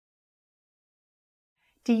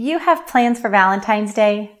Do you have plans for Valentine's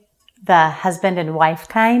Day? The husband and wife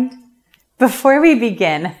kind? Before we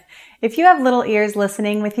begin, if you have little ears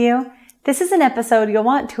listening with you, this is an episode you'll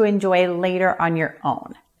want to enjoy later on your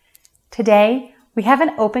own. Today, we have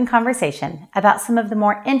an open conversation about some of the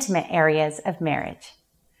more intimate areas of marriage.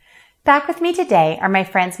 Back with me today are my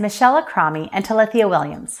friends Michelle Akrami and Talithia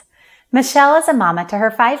Williams. Michelle is a mama to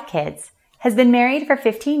her 5 kids, has been married for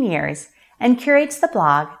 15 years, and curates the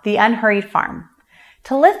blog, The Unhurried Farm.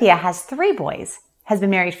 Talithia has 3 boys, has been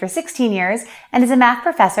married for 16 years, and is a math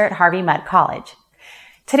professor at Harvey Mudd College.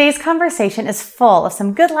 Today's conversation is full of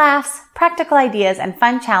some good laughs, practical ideas, and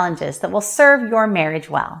fun challenges that will serve your marriage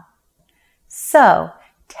well. So,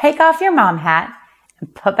 take off your mom hat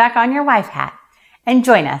and put back on your wife hat and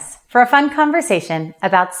join us for a fun conversation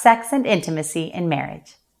about sex and intimacy in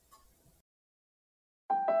marriage.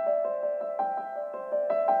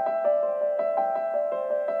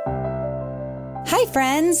 Hi,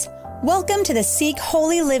 friends. Welcome to the Seek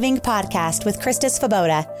Holy Living podcast with Christus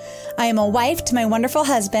Svoboda. I am a wife to my wonderful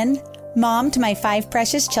husband, mom to my 5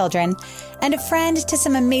 precious children, and a friend to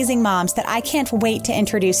some amazing moms that I can't wait to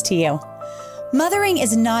introduce to you. Mothering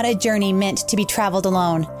is not a journey meant to be traveled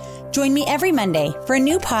alone. Join me every Monday for a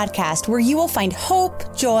new podcast where you will find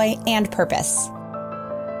hope, joy, and purpose.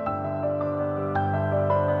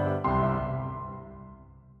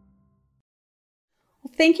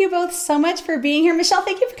 Thank you both so much for being here. Michelle,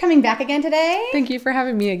 thank you for coming back again today. Thank you for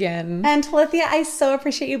having me again. And Talithia, I so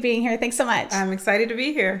appreciate you being here. Thanks so much. I'm excited to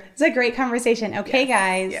be here. It's a great conversation. Okay,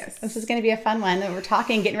 guys. Yes. This is going to be a fun one. We're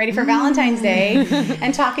getting ready for Valentine's Day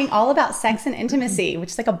and talking all about sex and intimacy,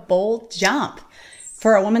 which is like a bold jump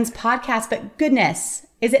for a woman's podcast. But goodness,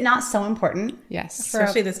 is it not so important? Yes.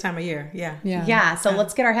 Especially this time of year. Yeah. So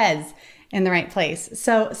let's get our heads in the right place.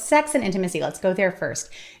 So sex and intimacy, let's go there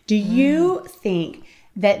first. Do you think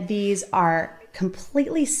that these are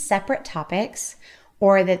completely separate topics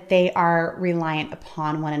or that they are reliant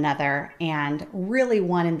upon one another and really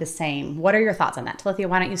one and the same? What are your thoughts on that? Talithia,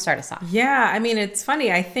 why don't you start us off? Yeah, I mean, it's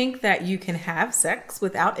funny. I think that you can have sex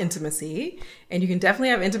without intimacy, and you can definitely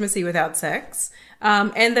have intimacy without sex,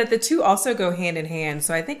 and that the two also go hand in hand.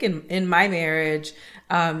 So I think in my marriage,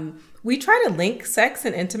 we try to link sex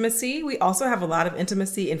and intimacy. We also have a lot of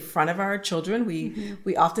intimacy in front of our children.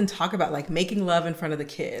 We often talk about like making love in front of the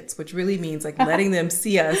kids, which really means like letting them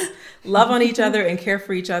see us love on each other and care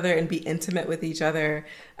for each other and be intimate with each other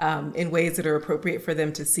in ways that are appropriate for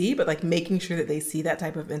them to see, but like making sure that they see that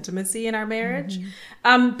type of intimacy in our marriage.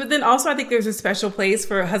 But then also I think there's a special place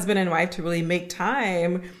for a husband and wife to really make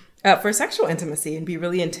time for sexual intimacy and be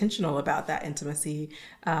really intentional about that intimacy.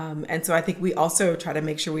 And so I think we also try to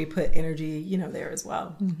make sure we put energy, there as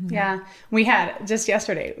well. Yeah. We had just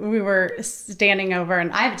yesterday, we were standing over,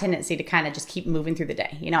 and I have a tendency to kind of just keep moving through the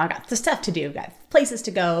day. I got the stuff to do, got places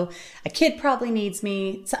to go. A kid probably needs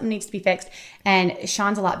me. Something needs to be fixed. And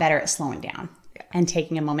Sean's a lot better at slowing down and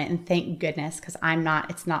taking a moment. And thank goodness, because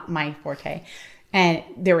it's not my forte. And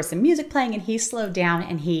there was some music playing and he slowed down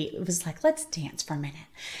and he was like, let's dance for a minute.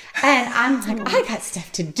 And I'm like, I got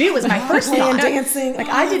stuff to do was my first thought. Dancing. Like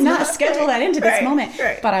I did not schedule that into this moment.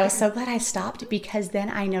 Right. But I was so glad I stopped because then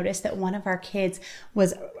I noticed that one of our kids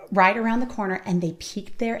was right around the corner and they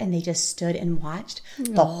peeked there and they just stood and watched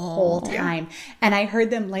the whole time. And I heard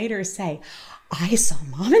them later say, I saw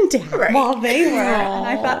mom and dad while they were. And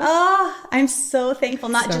I thought, I'm so thankful,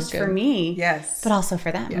 not so just good. For me, but also for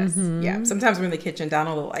them. Yes. Yeah. Sometimes we're in the kitchen,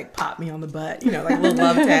 Donald will like pop me on the butt, like a little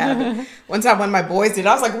love tab. One time one of my boys did,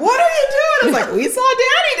 I was like, what are you doing? I was like, we saw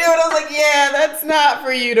daddy do it. I was like, yeah, that's not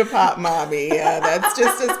for you to pop mommy. That's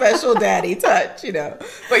just a special daddy touch,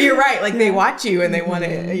 But you're right. Like they watch you and they want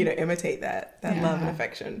to, imitate that love and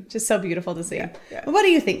affection. Just so beautiful to see. Yeah. But what do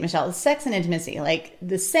you think, Michelle? Is sex and intimacy like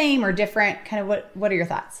the same or different? Kind of what are your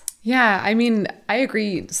thoughts? Yeah, I mean, I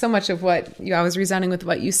agree so much of what I was resounding with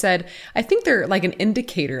what you said. I think they're like an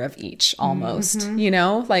indicator of each almost,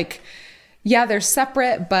 like, yeah, they're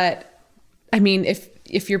separate, but I mean,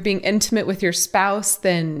 if you're being intimate with your spouse,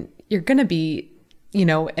 then you're going to be,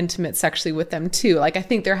 intimate sexually with them too. Like, I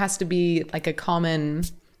think there has to be like a common,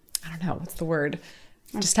 I don't know, what's the word?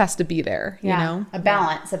 Just has to be there, a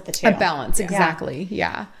balance of the two. A balance, exactly.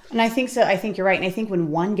 Yeah. And I think so. I think you're right. And I think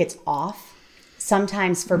when one gets off,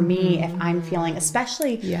 sometimes for me, if I'm feeling,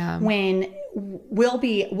 especially when we'll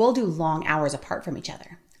do long hours apart from each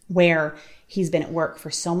other, where he's been at work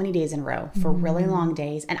for so many days in a row, for really long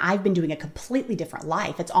days, and I've been doing a completely different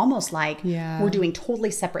life. It's almost like we're doing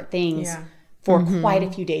totally separate things for quite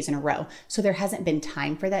a few days in a row. So there hasn't been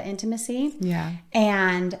time for that intimacy. Yeah.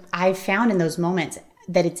 And I've found in those moments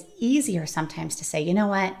that it's easier sometimes to say, you know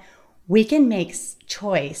what? we can make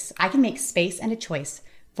choice. I can make space and a choice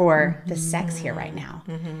for the sex here right now.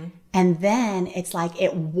 And then it's like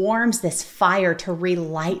it warms this fire to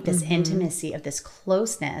relight this intimacy of this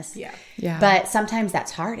closeness. Yeah. But sometimes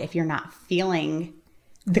that's hard if you're not feeling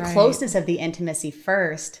the closeness of the intimacy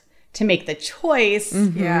first to make the choice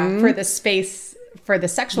for the space for the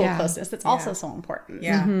sexual closeness that's also so important.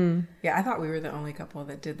 Yeah, I thought we were the only couple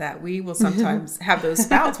that did that. We will sometimes have those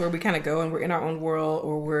spouts where we kind of go and we're in our own world,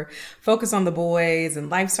 or we're focused on the boys and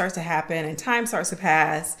life starts to happen and time starts to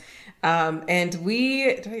pass. And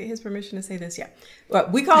we, do I get his permission to say this? Yeah.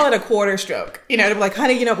 But we call it a quarter stroke. To be like,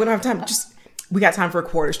 honey, we don't have time. We got time for a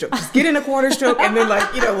quarter stroke. Just get in a quarter stroke and then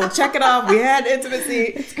we'll check it off. We had intimacy.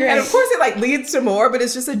 It's great. And of course it leads to more, but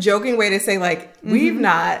it's just a joking way to say we've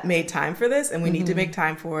not made time for this and we need to make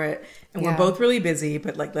time for it. And we're both really busy,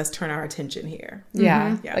 but let's turn our attention here.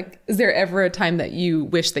 Yeah. Is there ever a time that you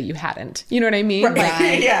wish that you hadn't? You know what I mean?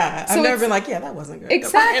 Right. Yeah. So I've never been that wasn't good.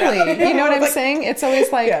 Exactly. You know what I'm saying? It's always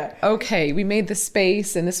okay, we made the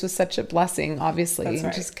space and this was such a blessing, obviously.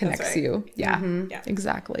 It just connects you. Yeah. Yeah.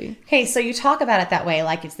 Exactly. Okay. So you talk about it that way,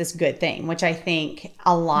 like it's this good thing, which I think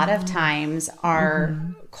a lot of times our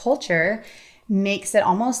culture makes it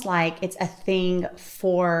almost like it's a thing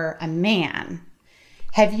for a man.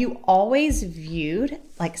 Have you always viewed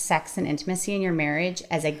sex and intimacy in your marriage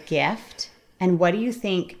as a gift? And what do you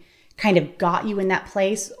think kind of got you in that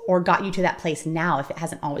place or got you to that place now if it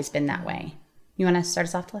hasn't always been that way? You want to start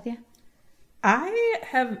us off, Talithia? I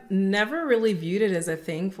have never really viewed it as a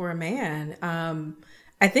thing for a man.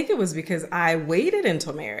 I think it was because I waited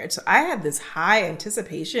until marriage. So I had this high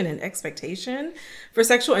anticipation and expectation for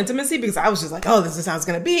sexual intimacy because I was just this is how it's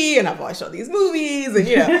going to be. And I've watched all these movies and,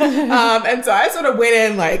 and so I sort of went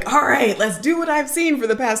in all right, let's do what I've seen for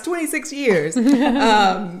the past 26 years,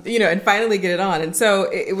 and finally get it on. And so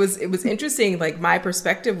it was interesting. My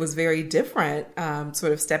perspective was very different,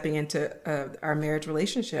 sort of stepping into our marriage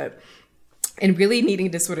relationship. And really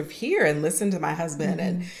needing to sort of hear and listen to my husband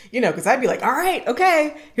and, because I'd be all right,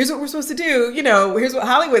 okay, here's what we're supposed to do. Here's what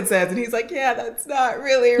Hollywood says. And he's yeah, that's not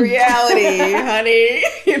really reality, honey.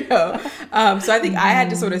 So I think I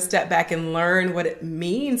had to sort of step back and learn what it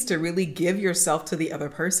means to really give yourself to the other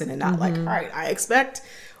person and not all right, I expect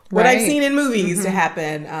what I've seen in movies to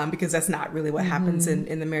happen, because that's not really what happens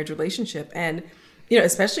in the marriage relationship. And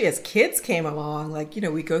especially as kids came along,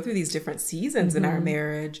 we go through these different seasons in our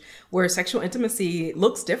marriage where sexual intimacy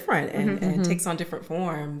looks different and takes on different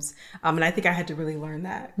forms. And I think I had to really learn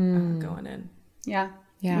that going in. Yeah.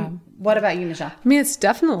 Yeah. What about you, Michelle? I mean, it's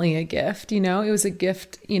definitely a gift. It was a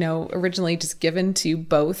gift, originally just given to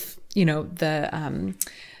both, the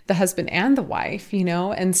husband and the wife,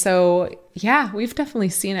 and so, yeah, we've definitely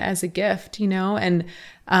seen it as a gift, and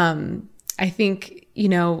I think,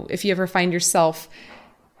 if you ever find yourself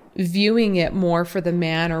viewing it more for the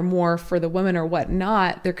man or more for the woman or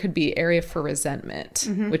whatnot, there could be area for resentment,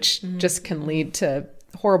 which just can lead to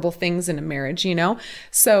horrible things in a marriage,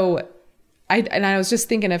 So I was just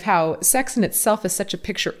thinking of how sex in itself is such a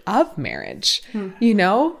picture of marriage,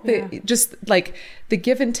 just the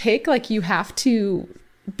give and take, you have to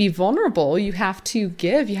be vulnerable, you have to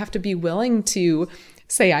give, you have to be willing to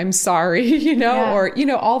say, I'm sorry, or,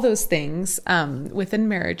 all those things within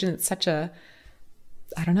marriage. And it's such it's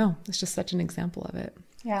just such an example of it.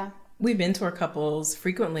 Yeah. We mentor couples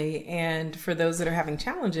frequently, and for those that are having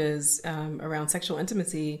challenges around sexual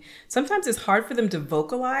intimacy, sometimes it's hard for them to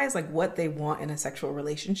vocalize what they want in a sexual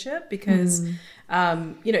relationship because,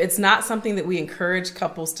 it's not something that we encourage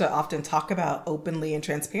couples to often talk about openly and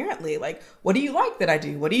transparently. What do you like that I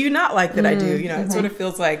do? What do you not like that I do? It sort of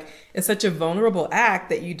feels like it's such a vulnerable act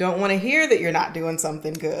that you don't want to hear that you're not doing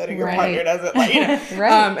something good or your partner doesn't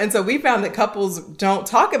Right. And so we found that couples don't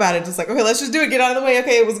talk about it. Just okay, let's just do it. Get out of the way.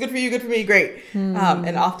 Okay. It was good for you. Good for me. Great.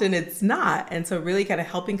 And often it's not. And so really kind of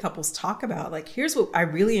helping couples talk about here's what I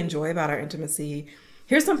really enjoy about our intimacy.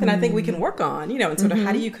 Here's something I think we can work on, and sort of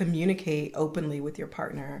how do you communicate openly with your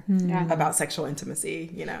partner about sexual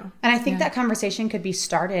intimacy, And I think that conversation could be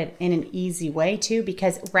started in an easy way too,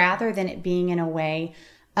 because rather than it being in a way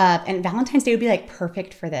and Valentine's Day would be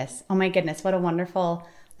perfect for this. Oh my goodness, what a wonderful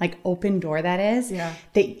open door that is. Yeah.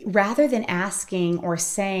 That rather than asking or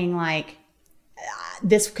saying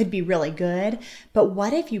this could be really good, but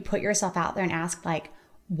what if you put yourself out there and ask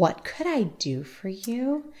what could I do for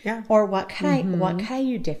you? Yeah. Or what could I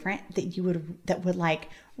do different that would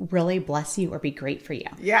really bless you or be great for you?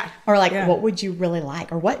 Yeah. Or what would you really like?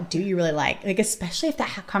 Or what do you really like? Especially if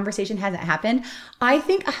that conversation hasn't happened, I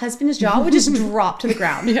think a husband's jaw would just drop to the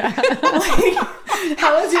ground. Yeah.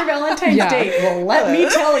 How was your Valentine's date? Well, let me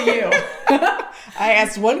tell you. I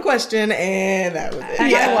asked one question and that was it.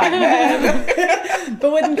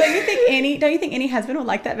 But don't you think any husband would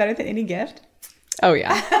like that better than any gift? Oh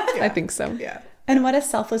yeah. I think so. Yeah. And what a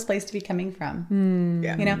selfless place to be coming from.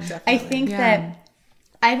 Yeah. You know, Definitely. I think that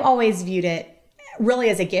I've always viewed it really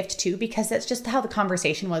as a gift too, because that's just how the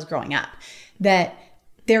conversation was growing up. That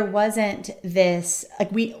there wasn't this,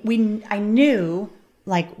 like I knew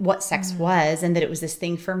like what sex was, and that it was this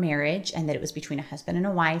thing for marriage, and that it was between a husband and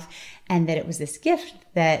a wife, and that it was this gift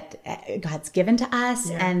that God's given to us,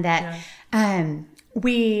 and that my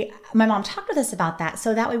mom talked with us about that.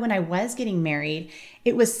 So that way, when I was getting married,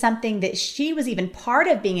 it was something that she was even part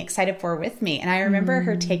of being excited for with me. And I remember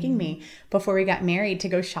her taking me before we got married to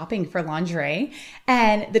go shopping for lingerie.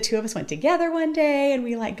 And the two of us went together one day and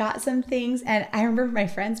we like got some things. And I remember my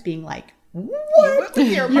friends being like, what?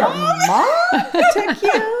 Your mom took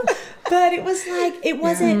you? But it was like, it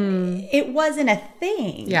wasn't a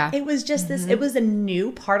thing. Yeah. It was just this, it was a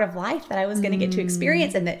new part of life that I was going to get to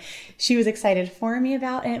experience and that she was excited for me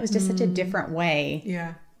about. And it was just such a different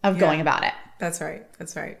way of going about it. That's right.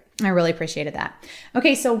 That's right. I really appreciated that.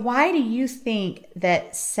 Okay, so why do you think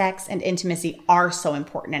that sex and intimacy are so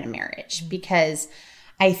important in a marriage? Because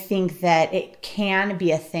I think that it can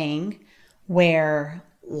be a thing where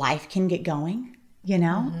life can get going, you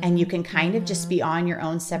know, and you can kind of just be on your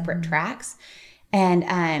own separate tracks.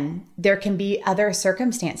 And there can be other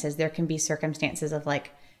circumstances. There can be circumstances of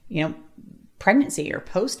like, you know, pregnancy or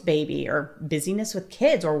post baby or busyness with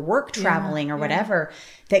kids or work traveling or whatever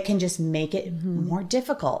that can just make it more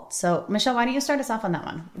difficult. So Michelle, why don't you start us off on that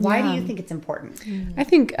one? Why do you think it's important? I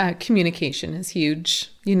think communication is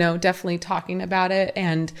huge, you know, definitely talking about it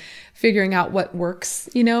and figuring out what works,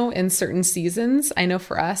 you know, in certain seasons. I know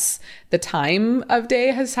for us, the time of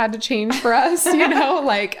day has had to change for us, you know,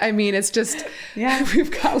 like, I mean, it's just,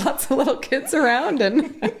 we've got lots of little kids around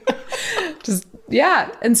and just,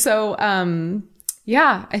 and so,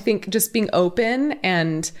 I think just being open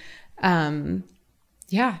and,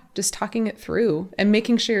 just talking it through and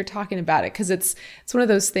making sure you're talking about it. 'Cause it's one of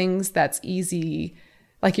those things that's easy.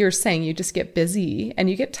 Like you were saying, you just get busy and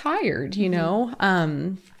you get tired, you know?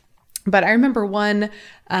 But I remember one,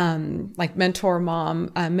 like mentor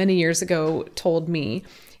mom, many years ago told me,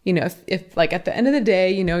 you know, if like at the end of the day,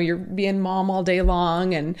 you know, you're being mom all day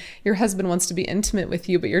long and your husband wants to be intimate with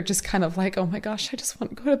you, but you're just kind of like, oh my gosh, I just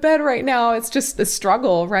want to go to bed right now. It's just the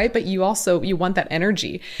struggle, right? But you want that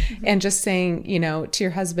energy and just saying, you know, to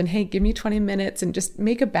your husband, hey, give me 20 minutes and just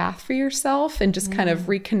make a bath for yourself and just kind of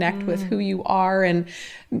reconnect with who you are and,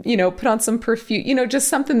 you know, put on some perfume, you know, just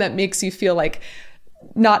something that makes you feel like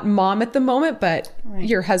not mom at the moment, but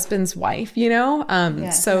your husband's wife, you know?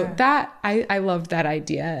 That I loved that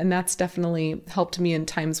idea. And that's definitely helped me in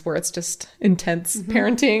times where it's just intense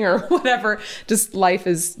parenting or whatever. Just life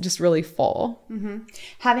is just really full.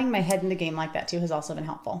 Having my head in the game like that too has also been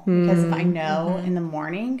helpful because if I know in the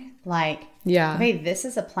morning, like, hey, this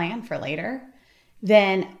is a plan for later,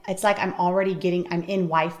 then it's like I'm in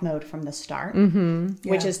wife mode from the start,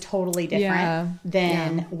 which is totally different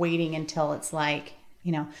than waiting until it's like,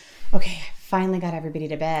 you know, okay, I finally got everybody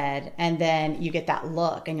to bed. And then you get that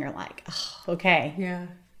look and you're like, oh, okay,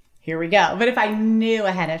 here we go. But if I knew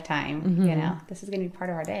ahead of time, you know, this is going to be part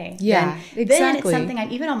of our day. Yeah, then it's something I'm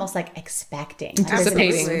even almost like expecting.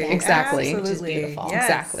 Anticipating. Exactly. Which is beautiful. Yes.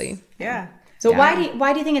 Exactly. Yeah. So why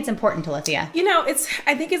do you think it's important, Talithia? You know,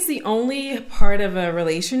 I think it's the only part of a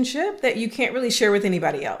relationship that you can't really share with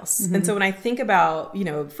anybody else. And so when I think about, you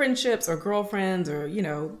know, friendships or girlfriends or, you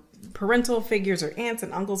know, parental figures or aunts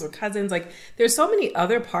and uncles or cousins, like there's so many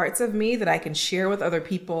other parts of me that I can share with other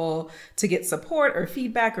people to get support or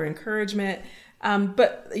feedback or encouragement.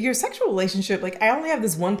 But your sexual relationship, like I only have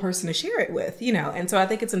this one person to share it with, you know? And so I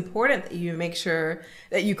think it's important that you make sure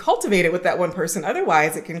that you cultivate it with that one person.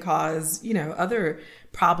 Otherwise it can cause, you know, other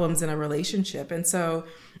problems in a relationship. And so,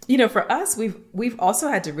 you know, for us, we've also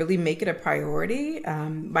had to really make it a priority.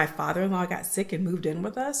 My father-in-law got sick and moved in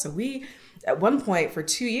with us. So we, at one point for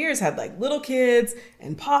 2 years, had like little kids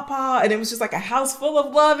and papa, and it was just like a house full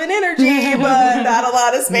of love and energy, but not a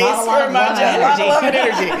lot of space for much love and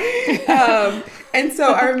energy. And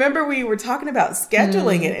so I remember we were talking about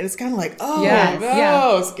scheduling it, and it's kind of like,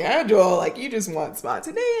 schedule. Like you just want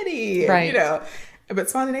spontaneity, and, you know. But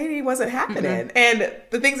spontaneity wasn't happening. And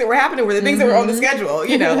the things that were happening were the things that were on the schedule,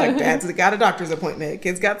 you know, like dad's got a doctor's appointment,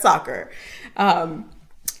 kids got soccer.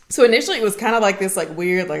 So initially it was kind of like this like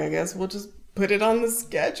weird, like I guess we'll just put it on the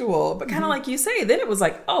schedule. But kind of like you say, then it was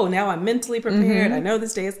like, oh, now I'm mentally prepared. I know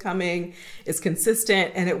this day is coming. It's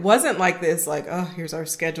consistent. And it wasn't like this, like, oh, here's our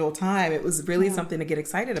scheduled time. It was really something to get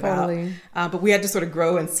excited about. But we had to sort of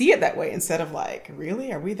grow and see it that way instead of like,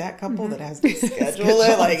 really? Are we that couple that has to schedule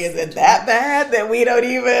it? Like, is it that bad that we don't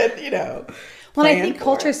even, Well, I think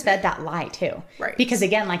culture's fed that lie too. Right. Because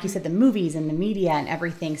again, like you said, the movies and the media and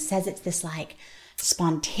everything says it's this like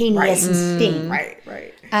spontaneous thing.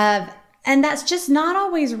 Right. And that's just not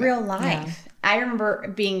always real life. Yeah. I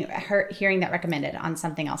remember hearing that recommended on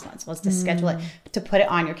something else once was to schedule it, to put it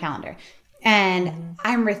on your calendar. And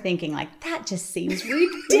I remember thinking like, that just seems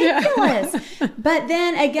ridiculous. But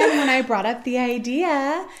then again, when I brought up the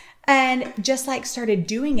idea and just like started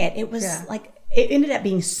doing it, it was like, it ended up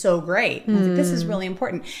being so great. I was like, this is really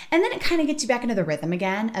important. And then it kind of gets you back into the rhythm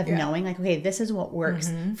again of knowing like, okay, this is what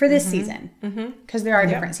works for this season. Because there are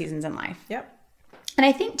different seasons in life. Yep. And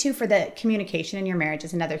I think too, for the communication in your marriage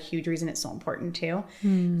is another huge reason it's so important too.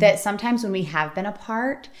 That sometimes when we have been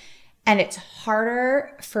apart and it's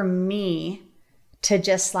harder for me to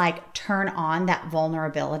just like turn on that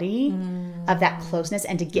vulnerability of that closeness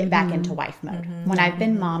and to get back into wife mode. When I've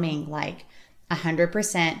been momming like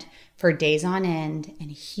 100% for days on end, and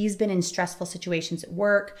he's been in stressful situations at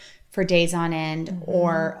work for days on end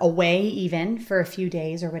or away even for a few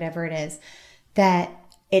days or whatever it is, that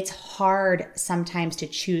it's hard sometimes to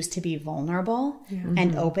choose to be vulnerable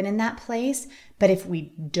and open in that place. But if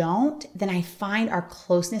we don't, then I find our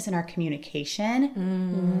closeness and our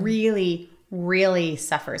communication really, really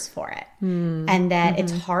suffers for it. And that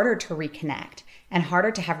it's harder to reconnect and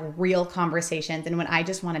harder to have real conversations. And when I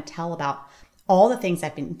just want to tell about all the things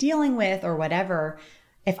I've been dealing with or whatever,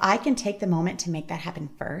 if I can take the moment to make that happen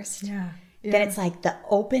first, then it's like the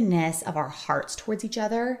openness of our hearts towards each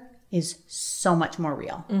other is so much more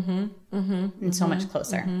real and so much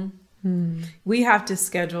closer. We have to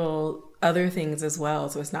schedule other things as well.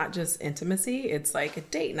 So it's not just intimacy. It's like a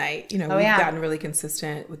date night. We've gotten really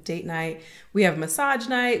consistent with date night. We have massage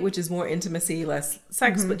night, which is more intimacy, less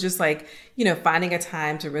sex, but just like, finding a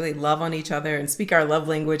time to really love on each other and speak our love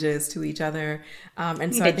languages to each other.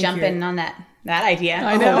 And so I think jump in on that idea.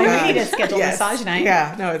 I know. We need to schedule massage night.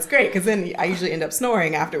 Yeah, no, it's great because then I usually end up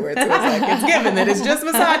snoring afterwards. So it's like, it's given that it's just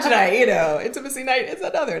massage night, intimacy night is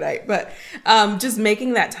another night. But just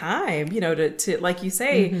making that time, to like you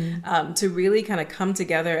say, to really kind of come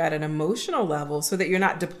together at an emotional level so that you're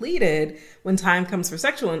not depleted when time comes for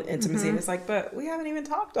sexual intimacy. And it's like, but we haven't even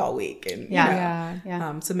talked all week.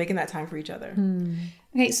 And so making that time for each other.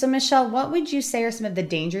 Okay, so Michelle, what would you say are some of the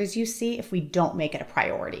dangers you see if we don't make it a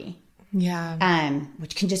priority?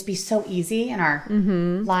 Which can just be so easy in our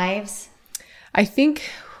lives. I think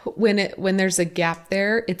when there's a gap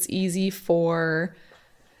there, it's easy for,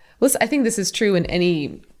 I think this is true in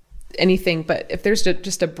anything, but if there's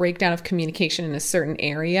just a breakdown of communication in a certain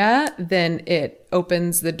area, then it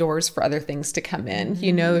opens the doors for other things to come in.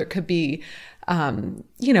 There could be,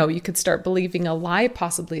 you could start believing a lie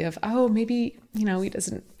possibly of, oh, maybe, he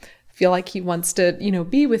doesn't feel like he wants to,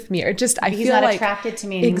 be with me, or just, he's feel not like attracted to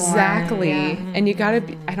me anymore. Exactly. And you gotta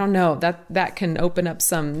be, I don't know, that can open up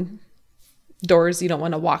some doors you don't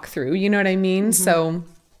want to walk through. You know what I mean? So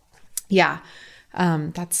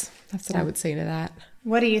that's what I would say to that.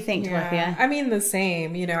 What do you think, Dorothea? I mean, the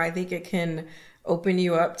same. I think it can open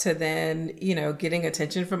you up to then, getting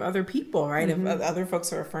attention from other people, right? If other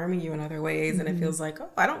folks are affirming you in other ways and it feels like, oh,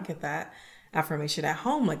 I don't get that affirmation at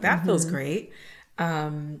home. Like that feels great.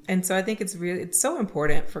 And so I think it's so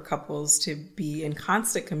important for couples to be in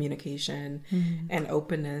constant communication and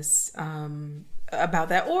openness about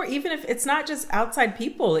that. Or even if it's not just outside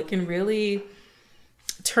people, it can really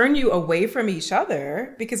turn you away from each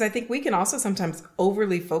other, because I think we can also sometimes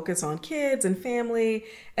overly focus on kids and family.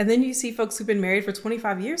 And then you see folks who've been married for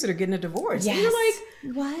 25 years that are getting a divorce. Yes. And you're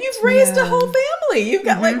like, what? You've raised a whole family. You've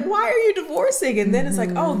got like, why are you divorcing? And then it's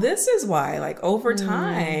like, oh, this is why. Like over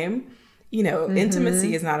time,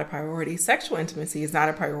 intimacy is not a priority. Sexual intimacy is not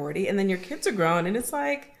a priority. And then your kids are grown and it's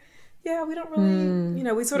like, yeah, we don't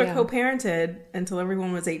really, we sort of co-parented until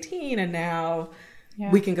everyone was 18 and now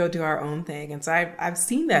we can go do our own thing. And so I've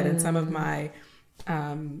seen that in some of my,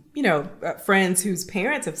 friends whose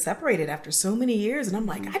parents have separated after so many years. And I'm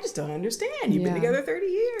like, I just don't understand. You've been together 30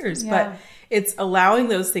 years. Yeah. But it's allowing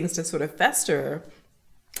those things to sort of fester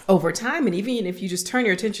over time. And even if you just turn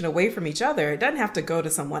your attention away from each other, it doesn't have to go to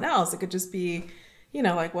someone else. It could just be,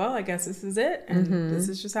 like, well, I guess this is it. And this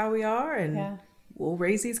is just how we are. And we'll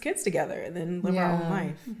raise these kids together and then live our own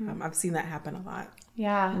life. I've seen that happen a lot.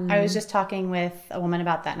 Yeah. I was just talking with a woman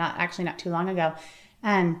about that, not too long ago,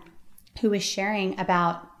 who was sharing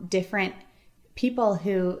about different people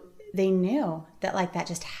who they knew that like that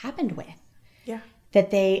just happened with. Yeah.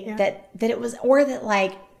 That they that it was, or that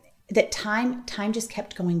like that time just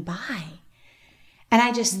kept going by. And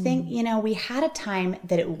I just think, you know, we had a time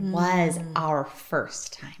that it was our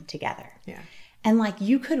first time together. Yeah. And like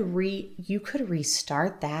you could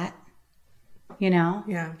restart that, you know?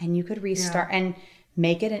 Yeah. And you could restart and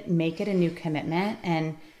make it a new commitment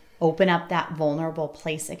and open up that vulnerable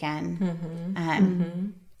place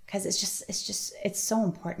again. Because it's so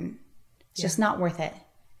important. It's just not worth it.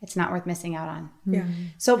 It's not worth missing out on. Yeah.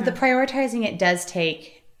 So the prioritizing, it does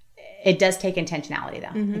take intentionality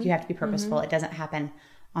though. Like you have to be purposeful. It doesn't happen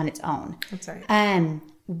on its own. That's right.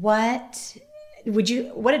 What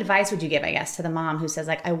advice would you give, I guess, to the mom who says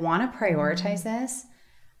like, I want to prioritize this.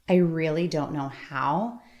 I really don't know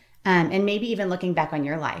how. And maybe even looking back on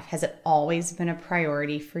your life, has it always been a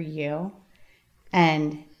priority for you?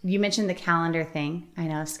 And you mentioned the calendar thing. I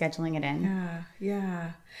know, scheduling it in.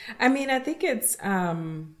 Yeah. I mean, I think it's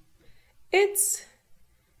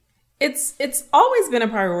always been a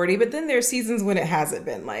priority, but then there's seasons when it hasn't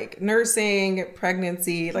been, like nursing,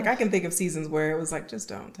 pregnancy. Like I can think of seasons where it was like, just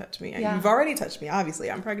don't touch me. Yeah. You've already touched me. Obviously,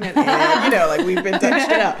 I'm pregnant, and you know, like we've been touched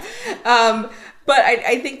it up. But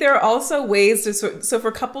I think there are also ways to so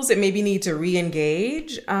for couples that maybe need to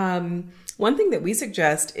re-engage. One thing that we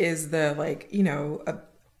suggest is the like, you know,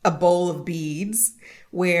 a bowl of beads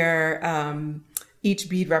where each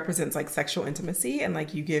bead represents like sexual intimacy, and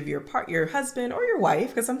like you give your husband or your wife,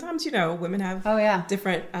 because sometimes, you know, women have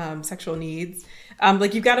different sexual needs.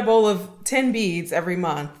 Like you've got a bowl of 10 beads every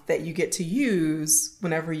month that you get to use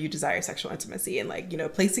whenever you desire sexual intimacy. And like, you know,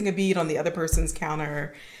 placing a bead on the other person's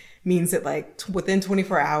counter means that like within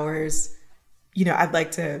 24 hours, you know, I'd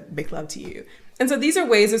like to make love to you. And so these are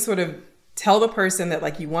ways to sort of tell the person that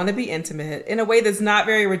like you want to be intimate in a way that's not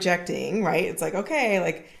very rejecting, right? It's like, okay,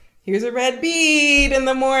 like here's a red bead in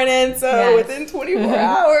the morning. So within 24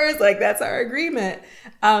 hours, like that's our agreement.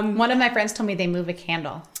 One of my friends told me they move a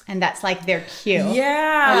candle, and that's like their cue.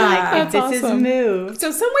 Yeah. Like, if this is moved.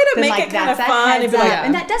 So some way to make it kind of fun and be like,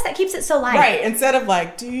 and that keeps it so light. Right. Instead of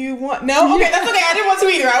like, do you want, no, okay, that's okay. I didn't want to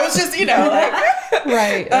either. I was just, you know, like,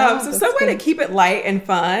 right. So some way to keep it light and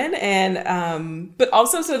fun. And, but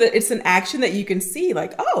also so that it's an action that you can see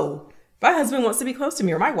like, oh, my husband wants to be close to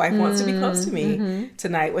me, or my wife wants to be close to me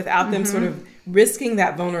tonight, without them sort of risking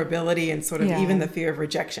that vulnerability and sort of even the fear of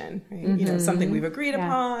rejection. Right? You know, something we've agreed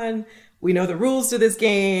upon. We know the rules to this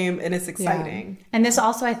game, and it's exciting. Yeah. And this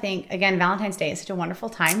also, I think, again, Valentine's Day is such a wonderful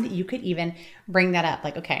time that you could even bring that up.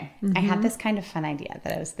 Like, okay, I had this kind of fun idea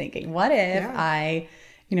that I was thinking, what if I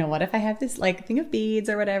have this like thing of beads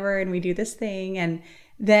or whatever, and we do this thing, and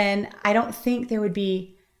then I don't think there would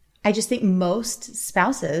be, I just think most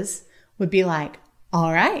spouses would be like,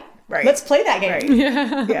 all right, let's play that game.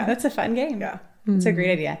 Right. Yeah. That's a fun game. Yeah. It's a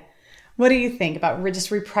great idea. What do you think about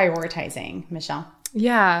just reprioritizing, Michelle?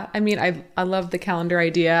 Yeah. I mean, I love the calendar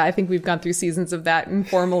idea. I think we've gone through seasons of that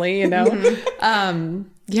informally, you know?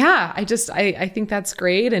 Yeah, I think that's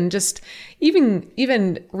great. And just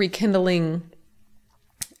even rekindling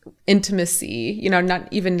intimacy, you know, not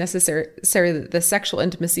even necessarily the sexual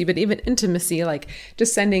intimacy, but even intimacy, like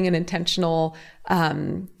just sending an intentional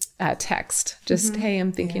text, just, hey,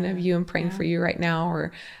 I'm thinking of you, I'm praying for you right now,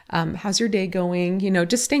 or how's your day going? You know,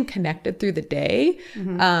 just staying connected through the day.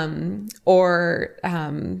 Or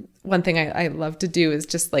one thing I love to do is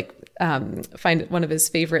just like find one of his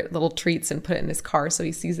favorite little treats and put it in his car so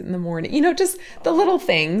he sees it in the morning. You know, just the little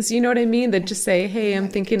things, you know what I mean? That just say, hey, I'm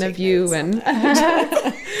thinking of you, and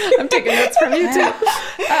I'm taking notes from you too.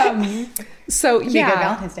 So yeah,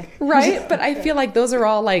 Valentine's Day. Right? But I feel like those are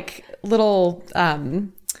all like little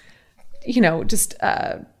you know, just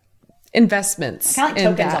investments. Kind of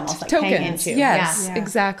like tokens, almost like tokens. Yes, yeah.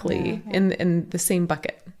 Exactly. Yeah. In the same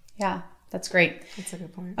bucket. Yeah, that's great. That's a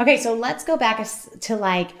good point. Okay, so let's go back to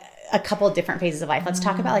like a couple of different phases of life. Let's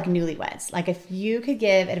talk about like newlyweds. Like if you could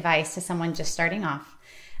give advice to someone just starting off,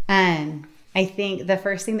 I think the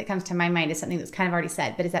first thing that comes to my mind is something that's kind of already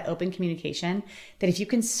said, but is that open communication. That if you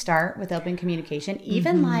can start with open communication,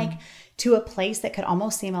 even like to a place that could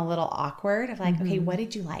almost seem a little awkward of like, okay, what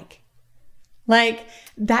did you like? Like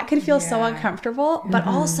that could feel so uncomfortable, but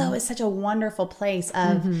also it's such a wonderful place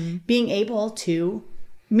of being able to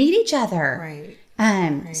meet each other. Right.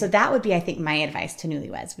 So that would be, I think, my advice to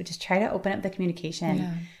newlyweds, which is try to open up the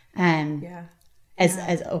communication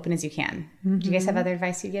as open as you can. Do you guys have other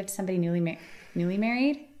advice you give to somebody newly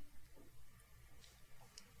married?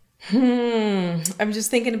 I'm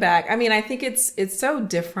just thinking back. I mean, I think it's so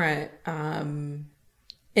different.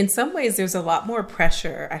 In some ways, there's a lot more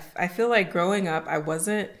pressure. I feel like growing up, I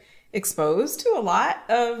wasn't exposed to a lot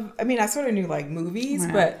of, I mean, I sort of knew like movies,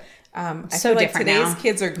 but I So feel like different today's now.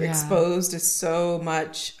 kids are exposed to so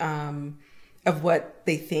much of what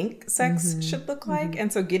they think sex should look like.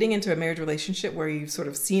 And so getting into a marriage relationship where you've sort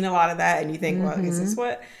of seen a lot of that and you think, well, is this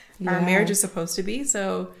what our marriage is supposed to be?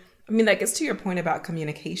 So, I mean, that gets to your point about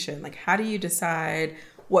communication. Like, how do you decide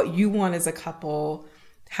what you want as a couple?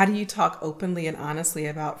 How do you talk openly and honestly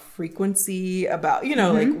about frequency, about, you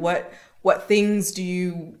know, like what things do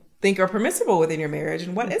you think are permissible within your marriage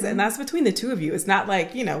and what isn't? And that's between the two of you. It's not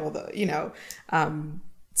like,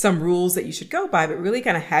 some rules that you should go by, but really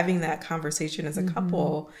kind of having that conversation as a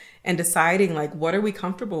couple and deciding, like, what are we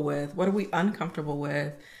comfortable with? What are we uncomfortable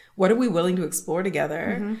with? What are we willing to explore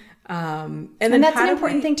together? And that's an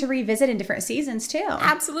important thing to revisit in different seasons too.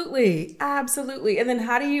 Absolutely. Absolutely. And then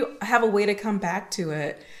how do you have a way to come back to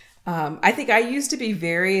it? I think I used to be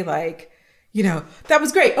very like, that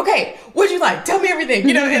was great. Okay, what'd you like? Tell me everything.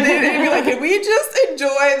 And then it'd be like, can we just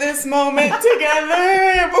enjoy this moment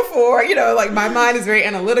together before, like my mind is very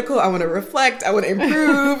analytical. I want to reflect. I want to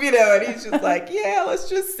improve, and he's just like, yeah, let's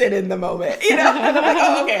just sit in the moment, And I'm like,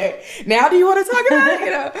 oh, okay. Now do you want to talk about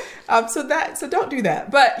it? So don't do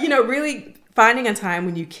that. But, really finding a time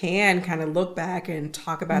when you can kind of look back and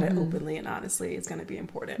talk about it openly and honestly is going to be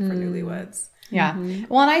important for newlyweds. Yeah.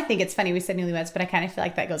 Well, and I think it's funny we said newlyweds, but I kind of feel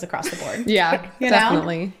like that goes across the board. Yeah,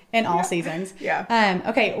 definitely. In all seasons. Yeah.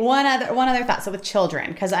 Okay. One other thought. So with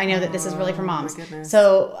children, because I know that this is really for moms. My goodness.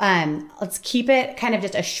 So let's keep it kind of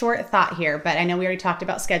just a short thought here. But I know we already talked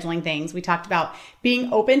about scheduling things. We talked about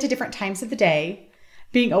being open to different times of the day,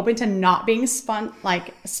 being open to not being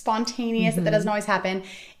spontaneous. That doesn't always happen.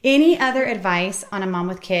 Any other advice on a mom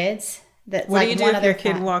with kids? That's what like do you do one if other your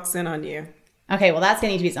kid thought? Walks in on you? Okay, well, that's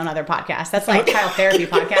going to need to be its own other podcast. That's like child therapy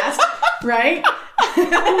podcast, right?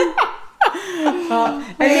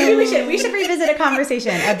 And maybe we should revisit a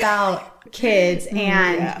conversation about kids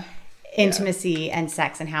and intimacy and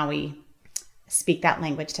sex and how we speak that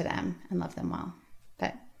language to them and love them well.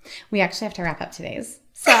 But we actually have to wrap up today's.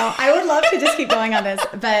 So I would love to just keep going on this,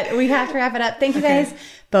 but we have to wrap it up. Thank you guys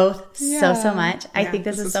both so much. I think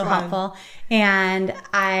this is so helpful. And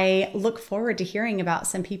I look forward to hearing about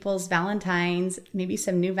some people's Valentines, maybe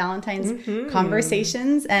some new Valentine's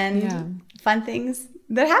conversations and fun things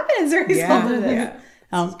that happen as a result of this.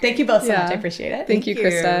 Thank you both so much. I appreciate it. Thank you,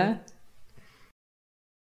 Krista.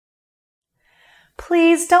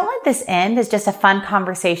 Please don't let this end as just a fun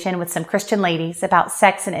conversation with some Christian ladies about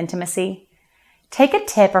sex and intimacy. Take a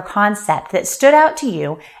tip or concept that stood out to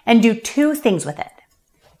you and do 2 things with it.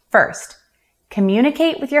 First,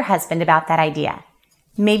 communicate with your husband about that idea.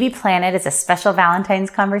 Maybe plan it as a special Valentine's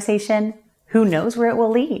conversation. Who knows where it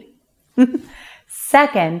will lead?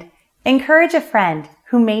 Second, encourage a friend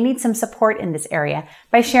who may need some support in this area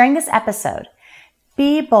by sharing this episode.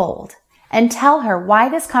 Be bold and tell her why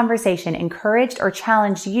this conversation encouraged or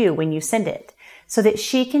challenged you when you send it, so that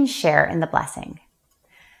she can share in the blessing.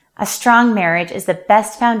 A strong marriage is the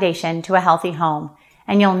best foundation to a healthy home,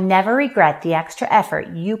 and you'll never regret the extra effort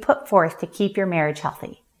you put forth to keep your marriage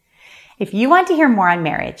healthy. If you want to hear more on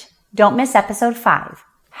marriage, don't miss episode 5,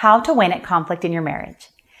 How to Win at Conflict in Your Marriage.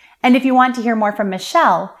 And if you want to hear more from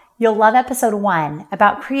Michelle, you'll love episode 1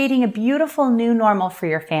 about creating a beautiful new normal for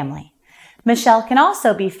your family. Michelle can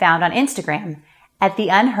also be found on Instagram at The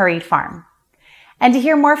Unhurried Farm. And to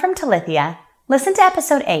hear more from Talithia, listen to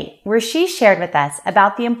episode 8, where she shared with us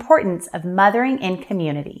about the importance of mothering in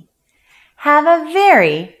community. Have a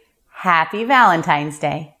very happy Valentine's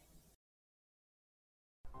Day.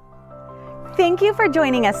 Thank you for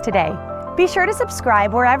joining us today. Be sure to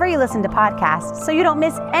subscribe wherever you listen to podcasts so you don't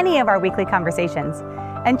miss any of our weekly conversations.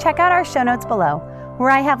 And check out our show notes below, where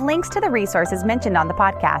I have links to the resources mentioned on the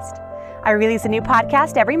podcast. I release a new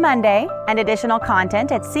podcast every Monday and additional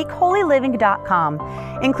content at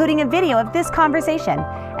seekholyliving.com, including a video of this conversation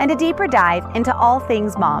and a deeper dive into all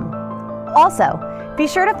things mom. Also, be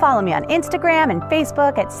sure to follow me on Instagram and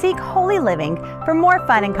Facebook at Seek Holy Living for more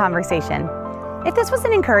fun and conversation. If this was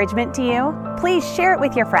an encouragement to you, please share it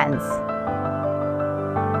with your friends.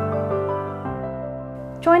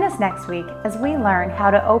 Join us next week as we learn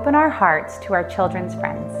how to open our hearts to our children's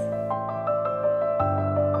friends.